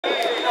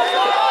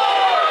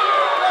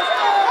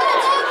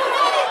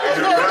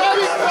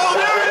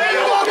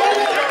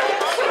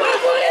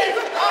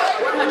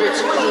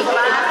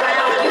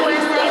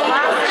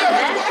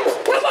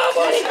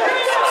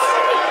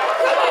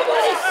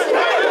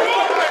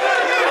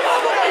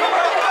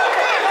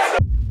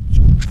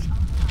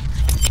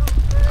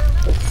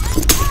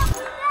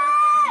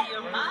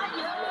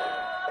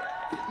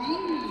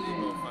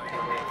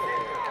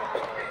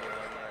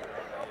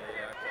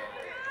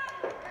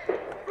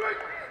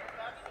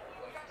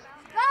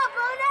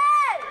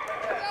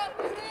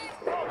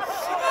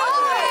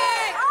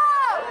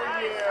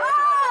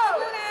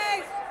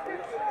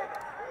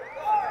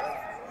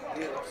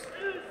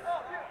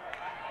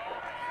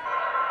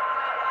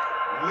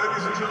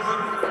Ladies and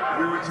gentlemen,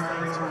 we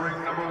return to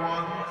ring number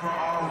 1 for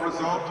our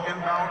result in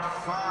bout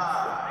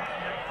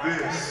 5.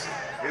 This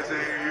is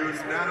a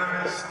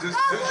unanimous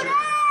decision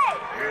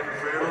in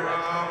favor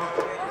of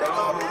the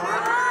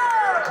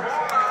red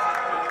corner,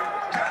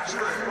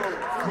 Catherine.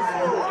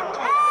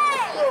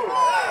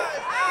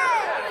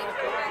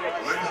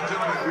 Ladies and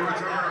gentlemen, we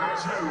return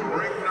to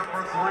ring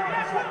number 3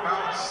 for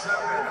bout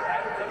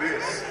 7.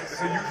 This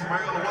is a youth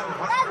male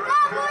 100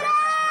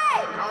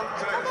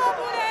 contest.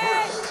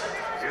 First,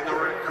 in the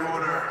red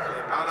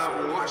corner, out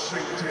of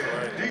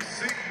Washington,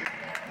 D.C.,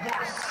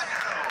 Marcel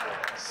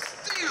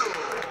Steele.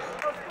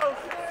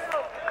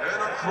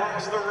 And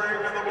across the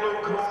ring in the blue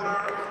corner,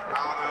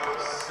 out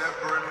of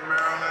Severn,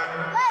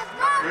 Maryland,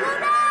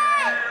 Kim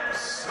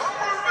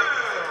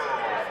Somerville.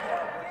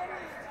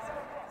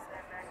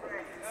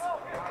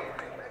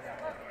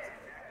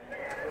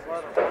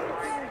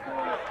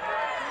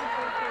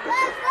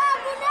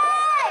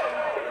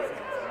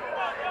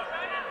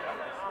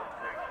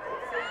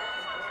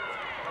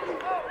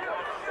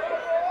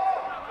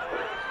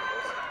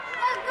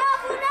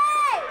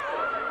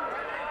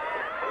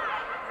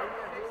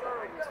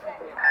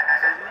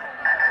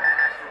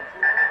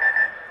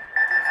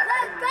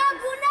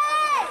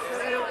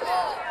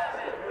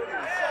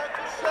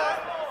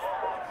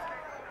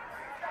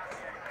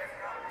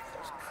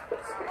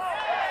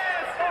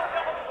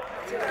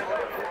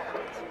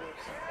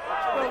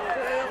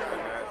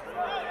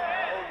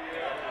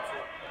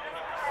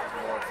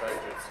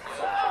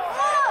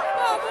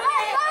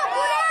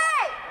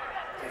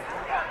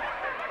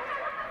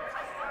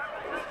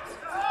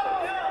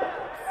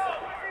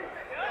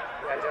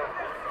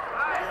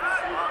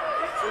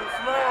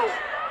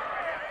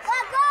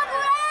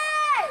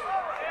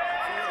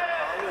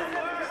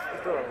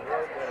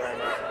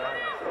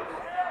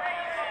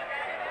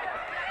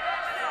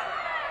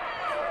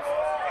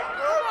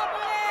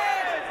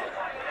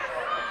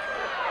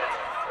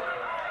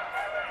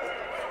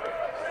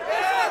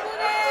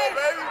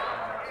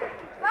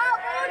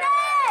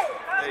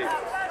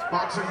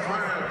 Boxing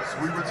fans,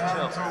 we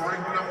return to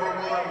ring number 1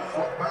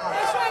 for bout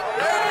 6.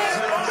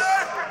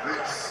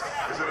 This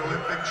is an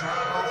Olympic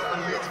trials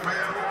elite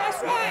male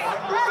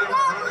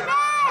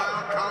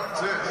 139-pound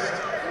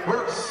contest.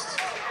 First,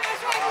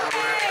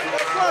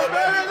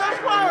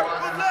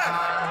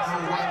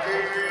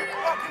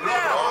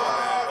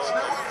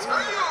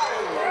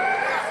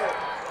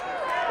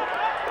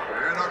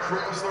 and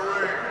across the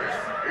ring,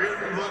 in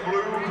the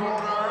blue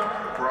corner,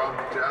 from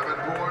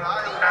Davenport,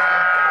 Iowa,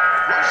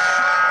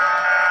 Vershaun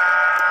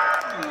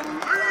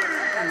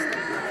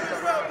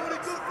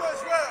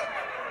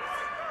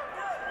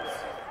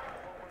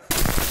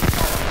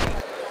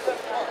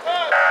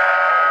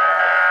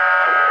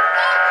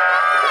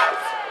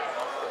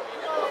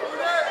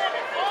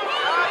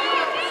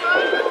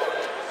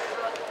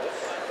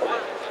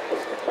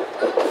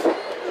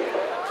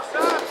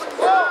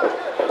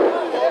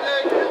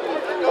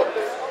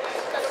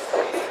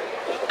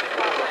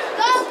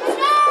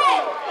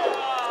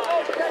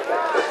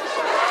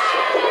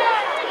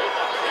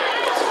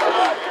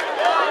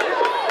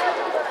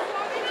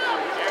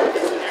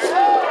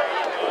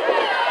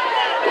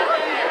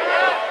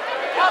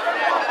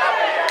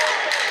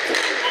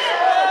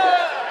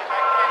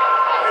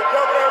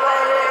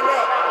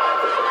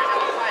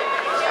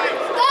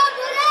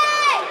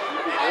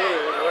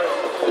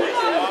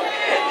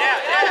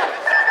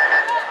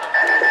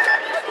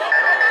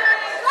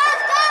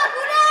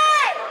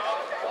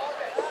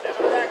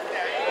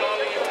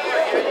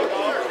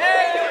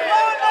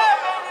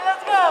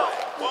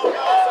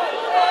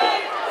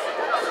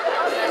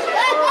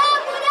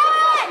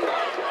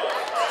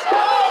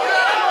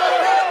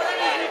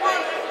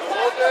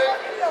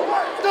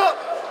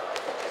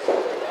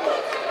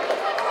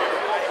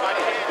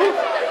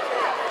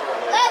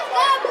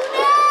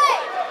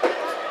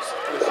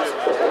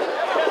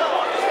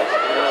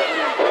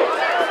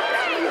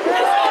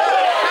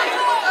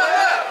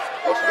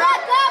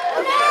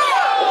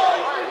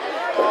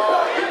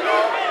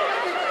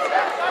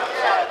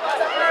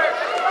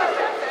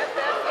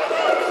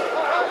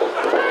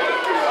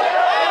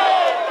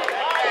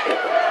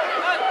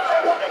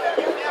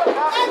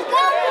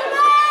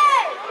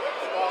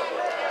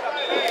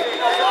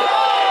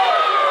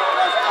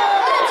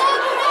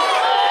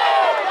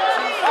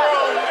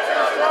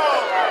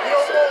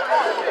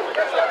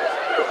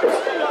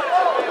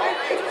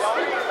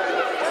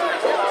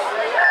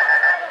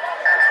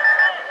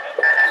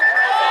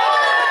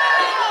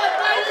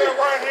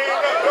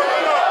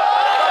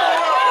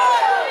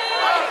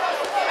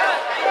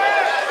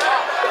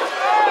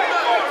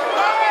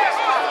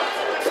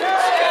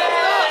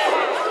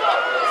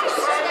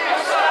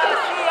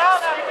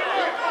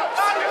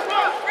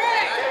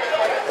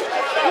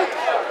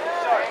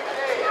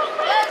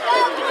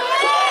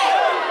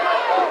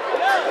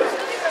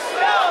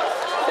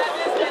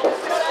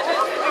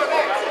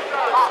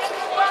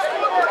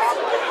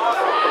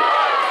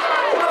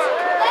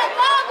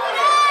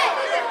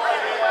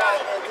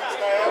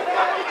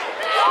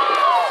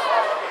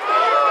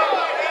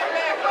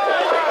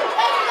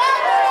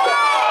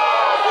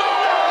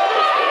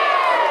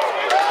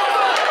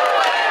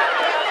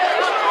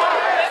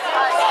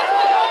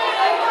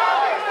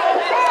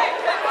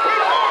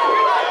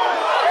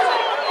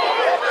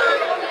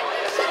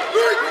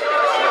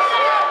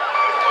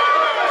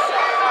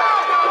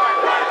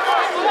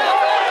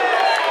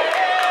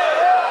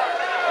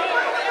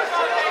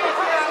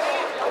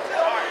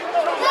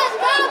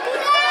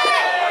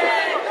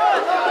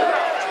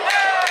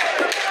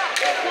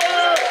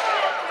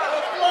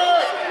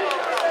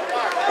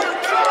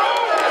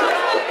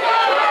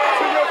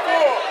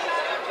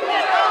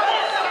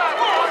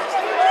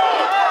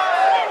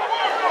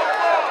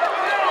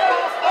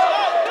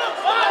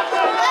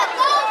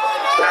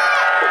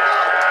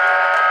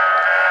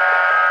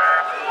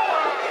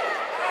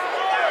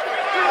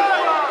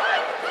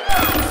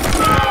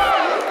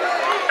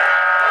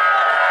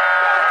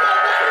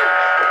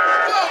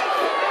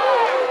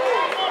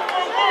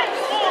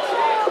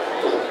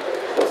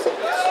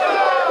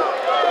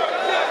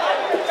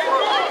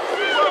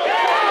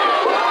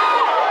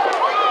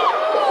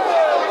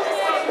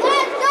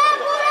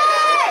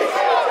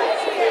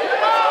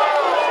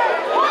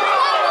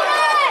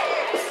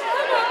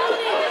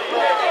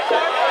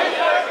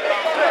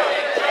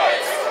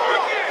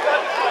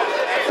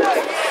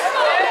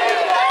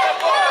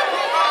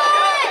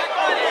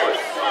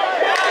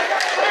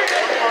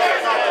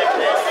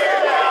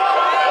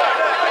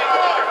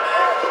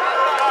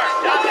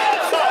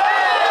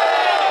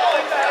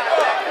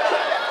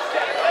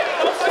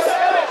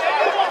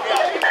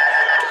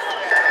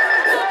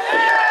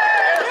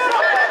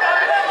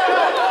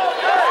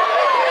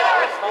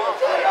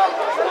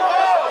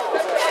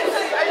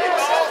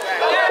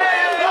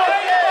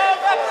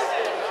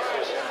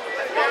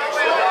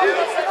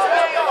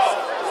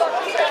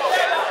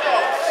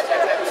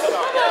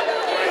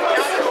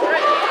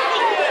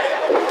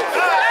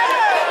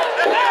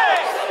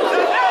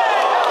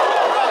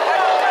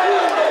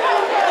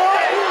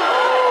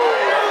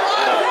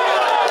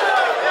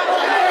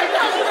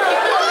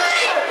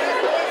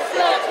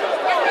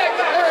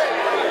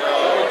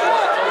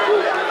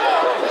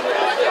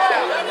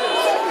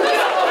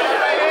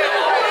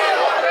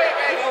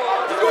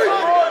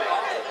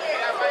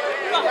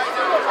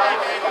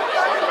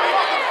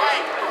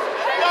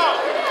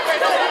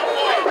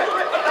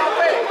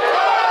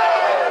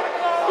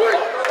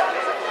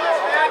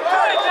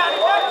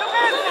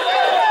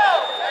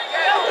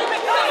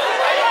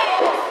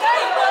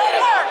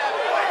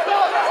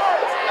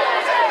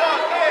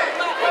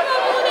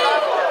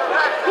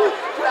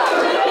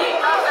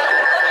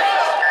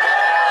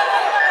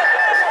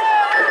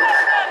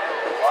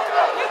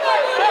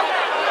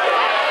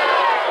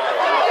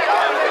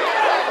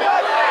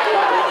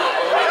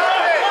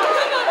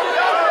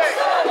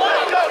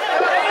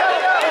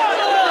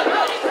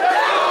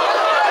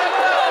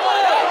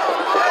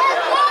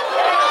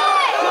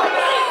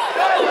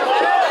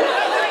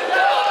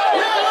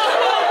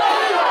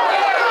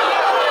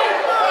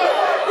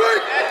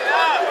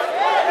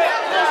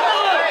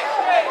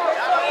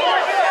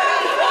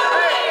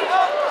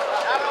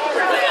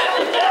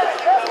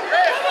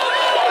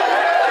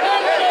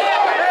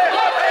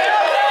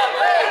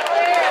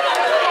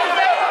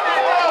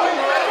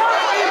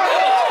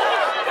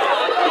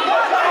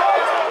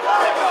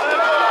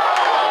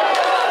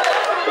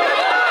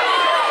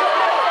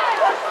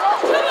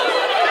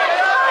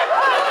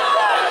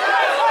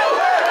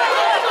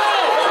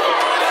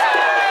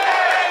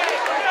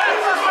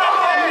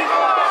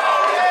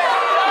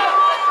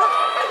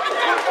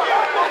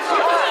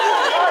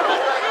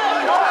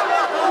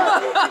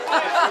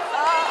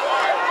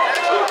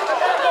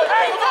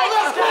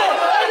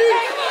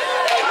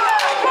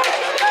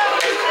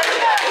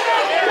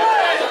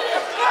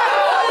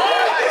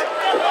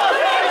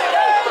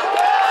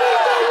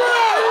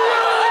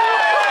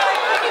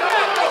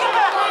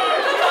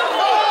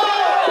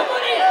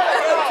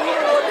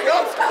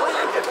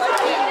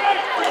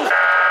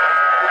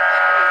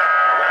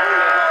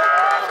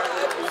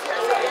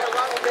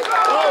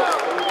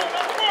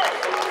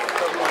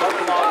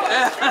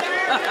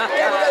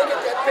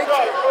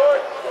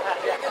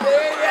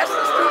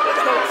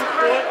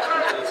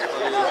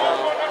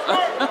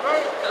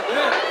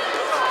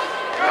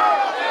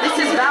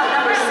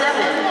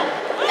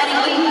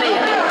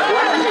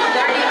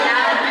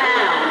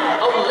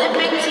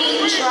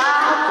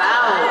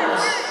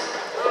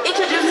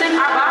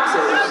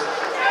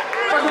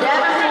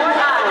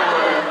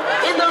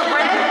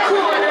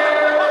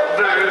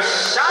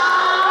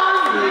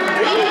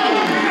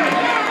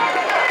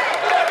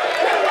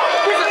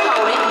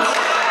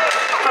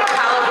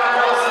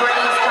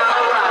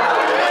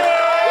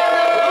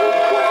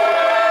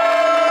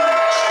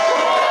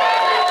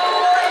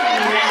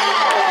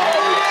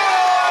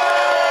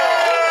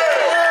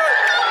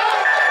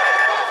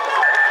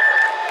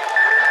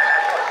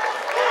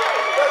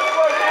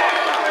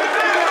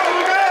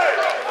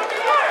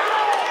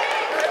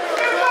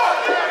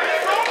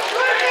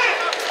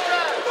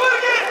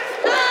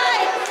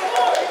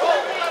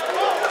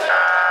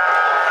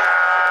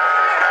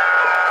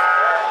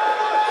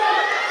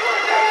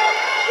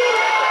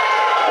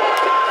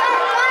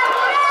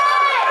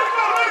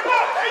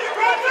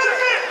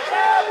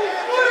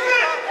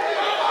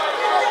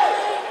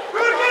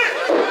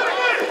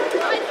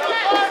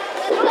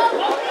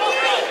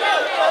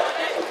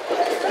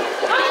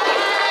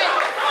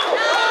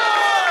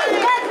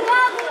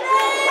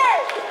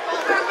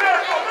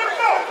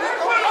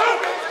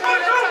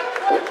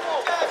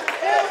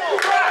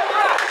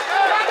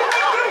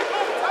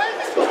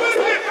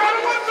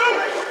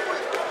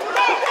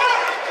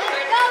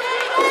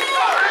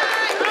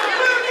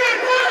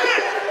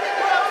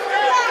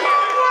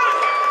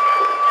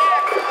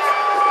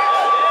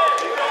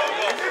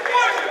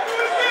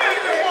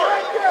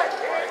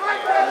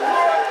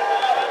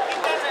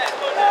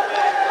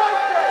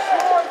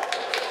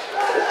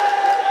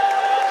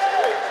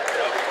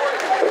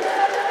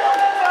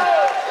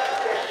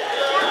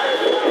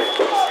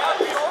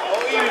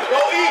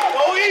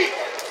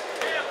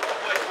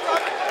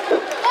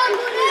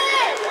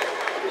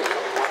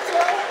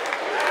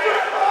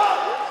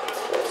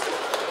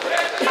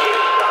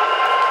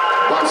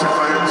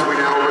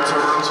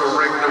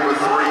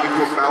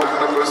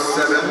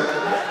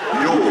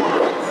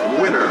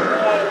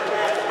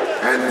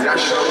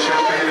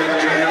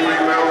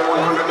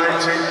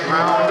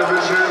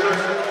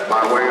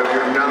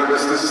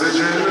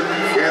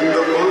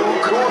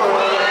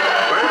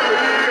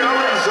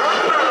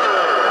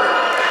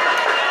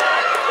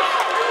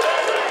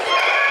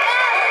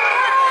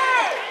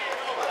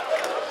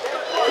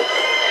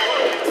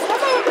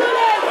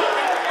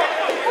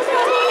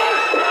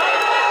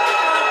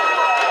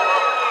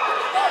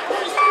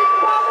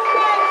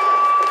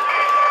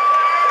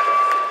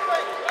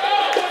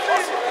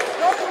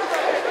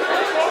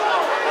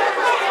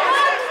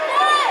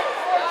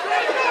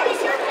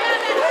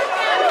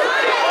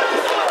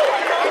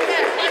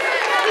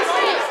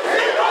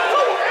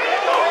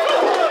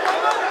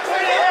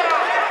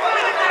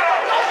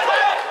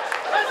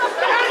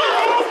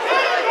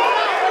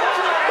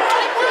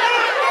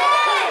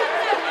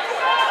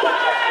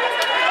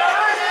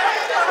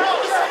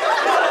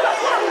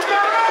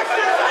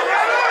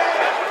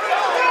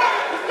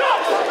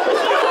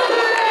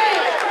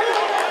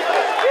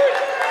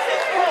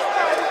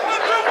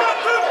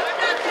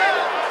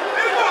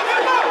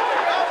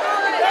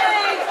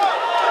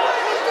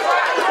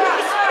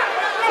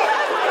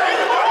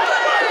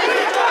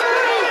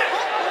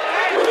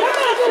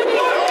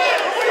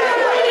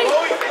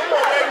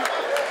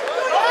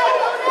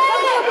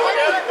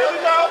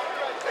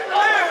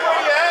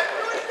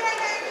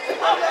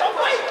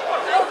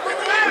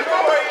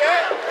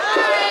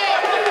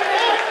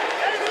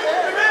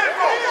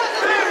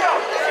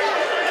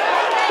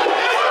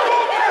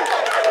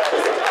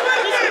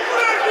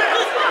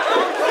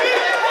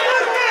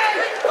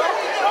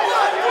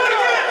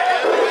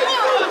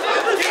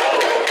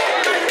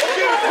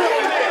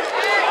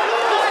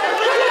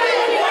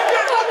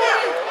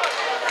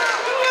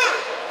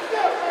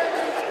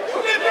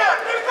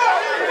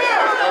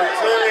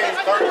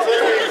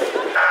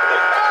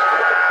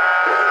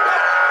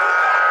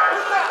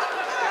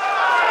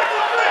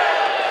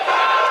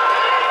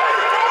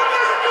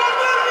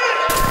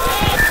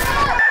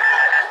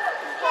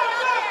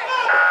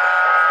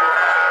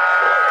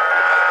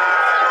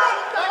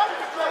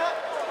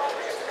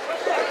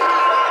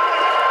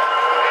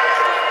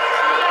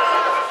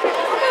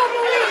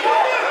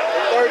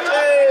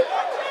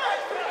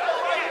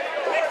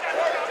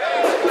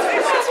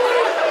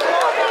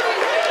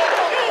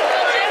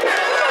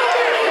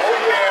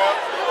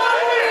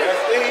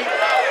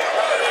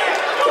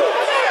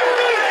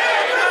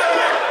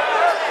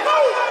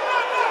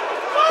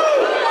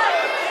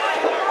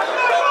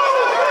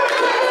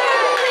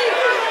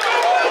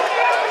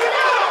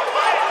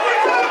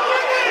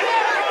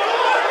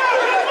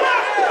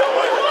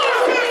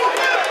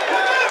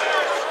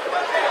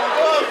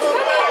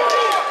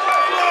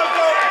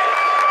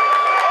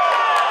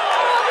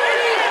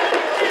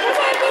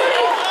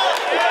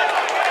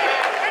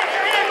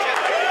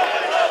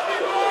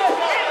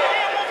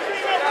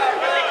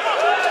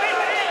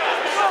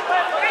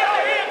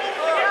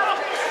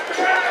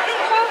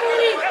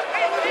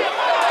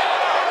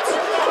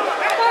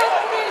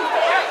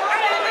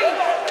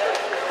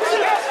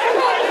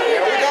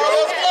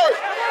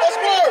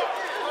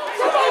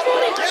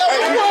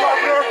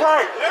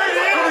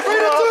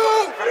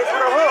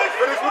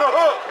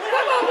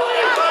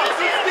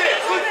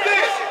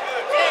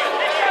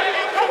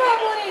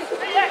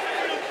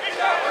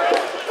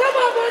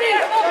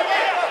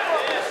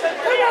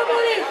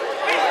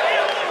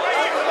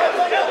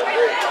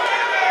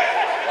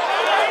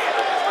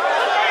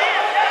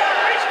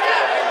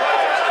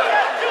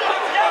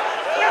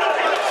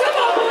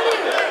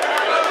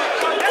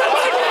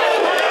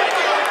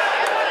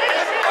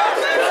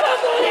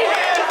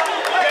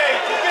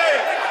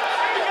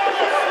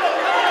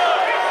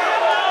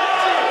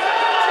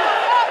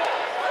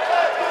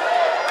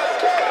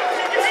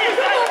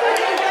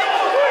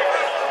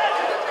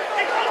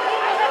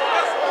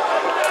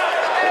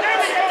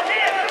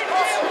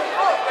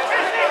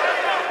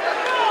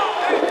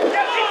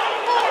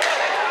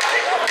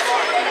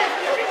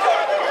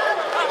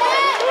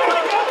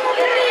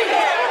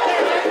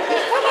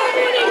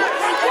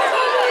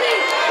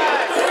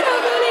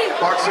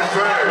Boxing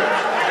fans,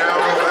 now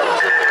back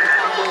to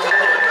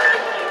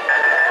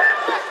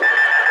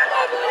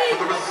for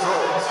the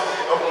results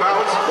of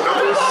bout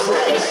number 6.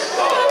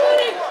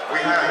 We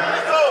have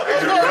a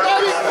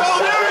unanimous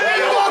decision.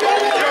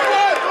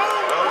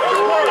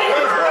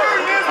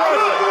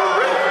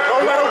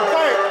 Don't let him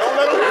fight. Don't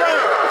let him fight.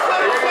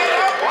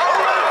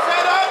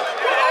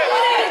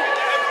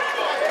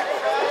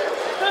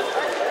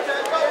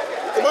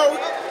 Come on,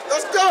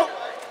 let's go.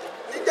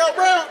 We got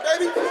round,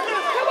 baby.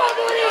 Come on,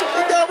 buddy.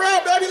 We got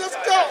round, baby. Let's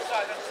go.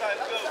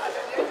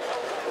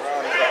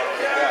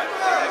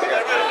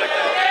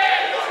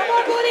 Come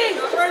on, buddy.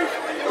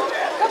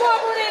 Come on,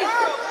 buddy.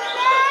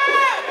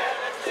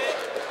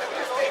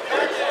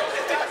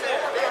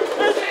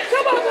 Come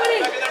on,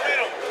 buddy.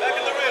 Back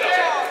in the middle.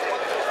 Come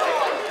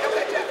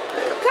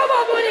on, buddy. Come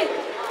on, buddy.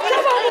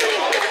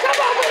 Come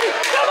on, buddy.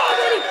 Come on,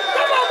 buddy.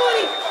 Come on,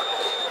 buddy.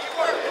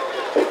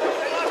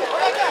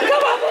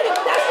 Come on, buddy.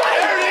 That's right.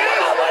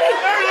 Come on, buddy.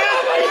 Come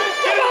on, buddy.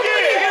 Come on,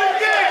 buddy.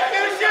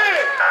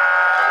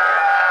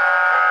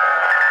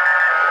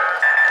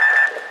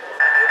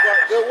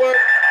 Good work.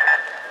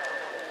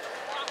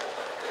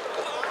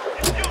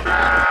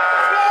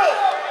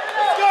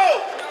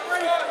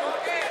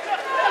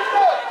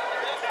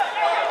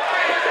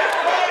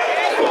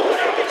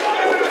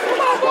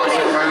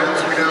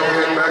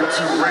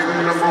 To ring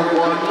number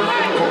 1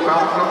 for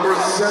bout number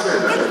 7.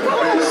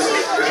 This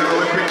is an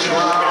Olympic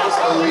Trials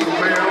Elite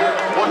Male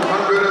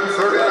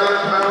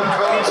 139-pound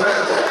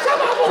contest.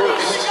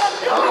 First,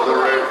 out of the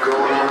red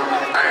corner,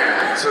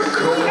 and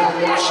Tacoma,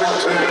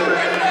 Washington,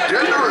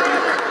 Derek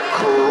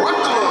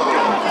Crutlow.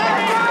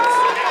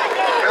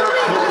 And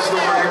across the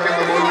ring in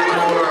the blue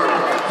corner,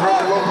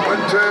 from La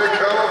Puente,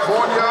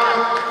 California,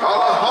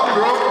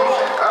 Alejandro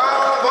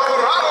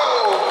Alvarado.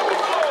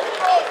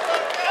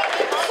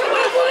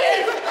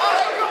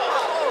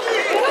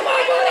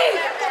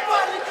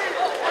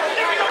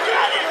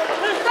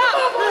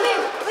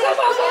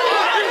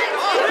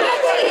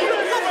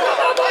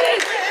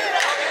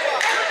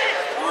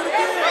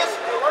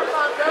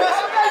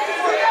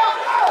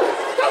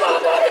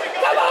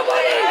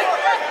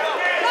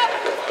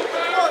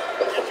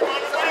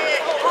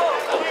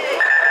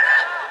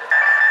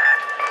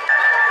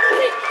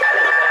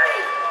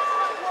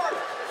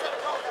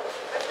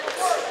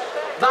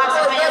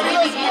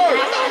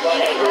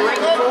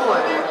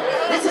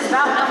 This is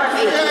bout number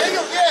 8,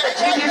 the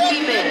junior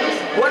females,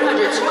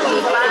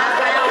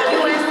 125-pound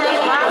USA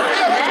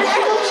Boxing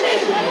National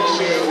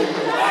Championship.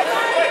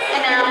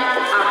 And now,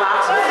 our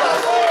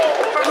boxers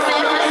from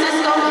San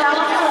Francisco,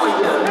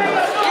 California,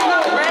 in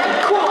the red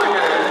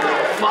corner,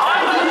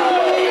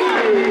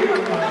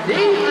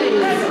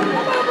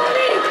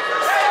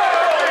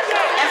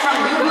 and from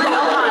Cleveland,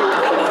 Ohio,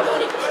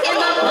 in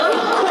the blue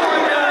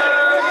corner,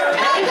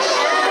 Nash.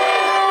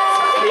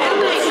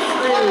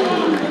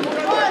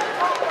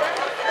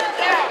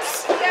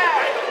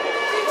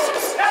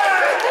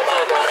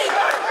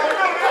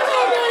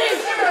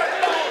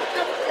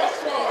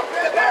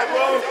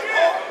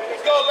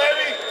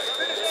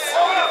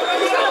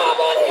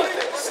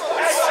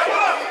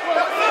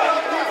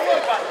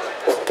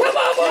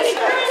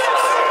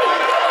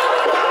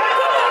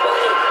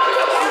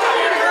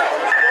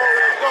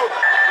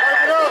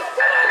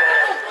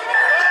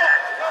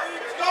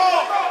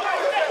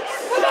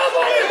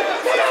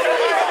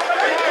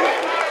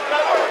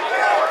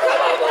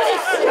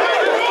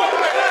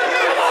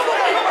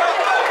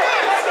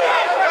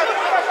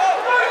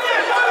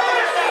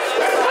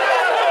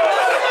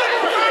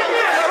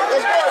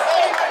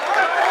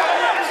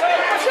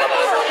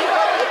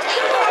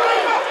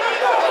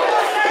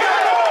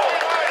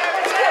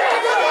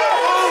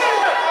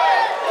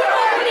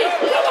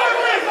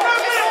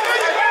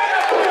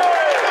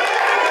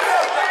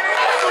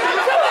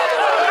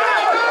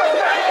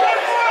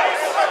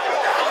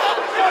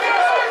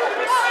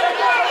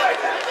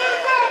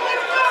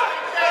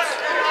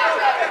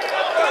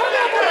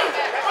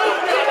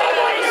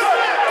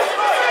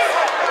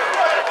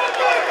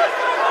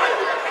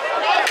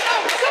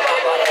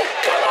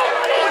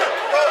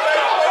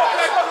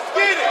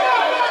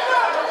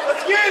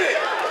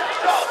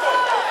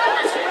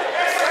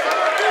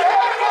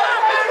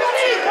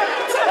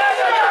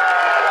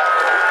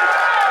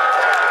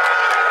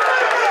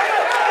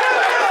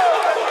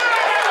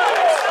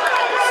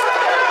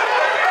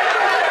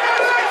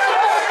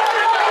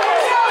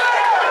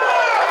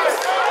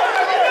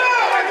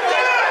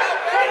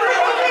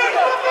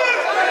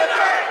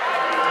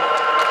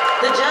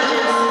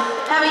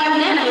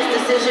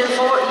 decision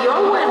for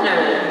your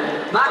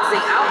winner.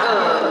 Boxing out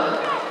of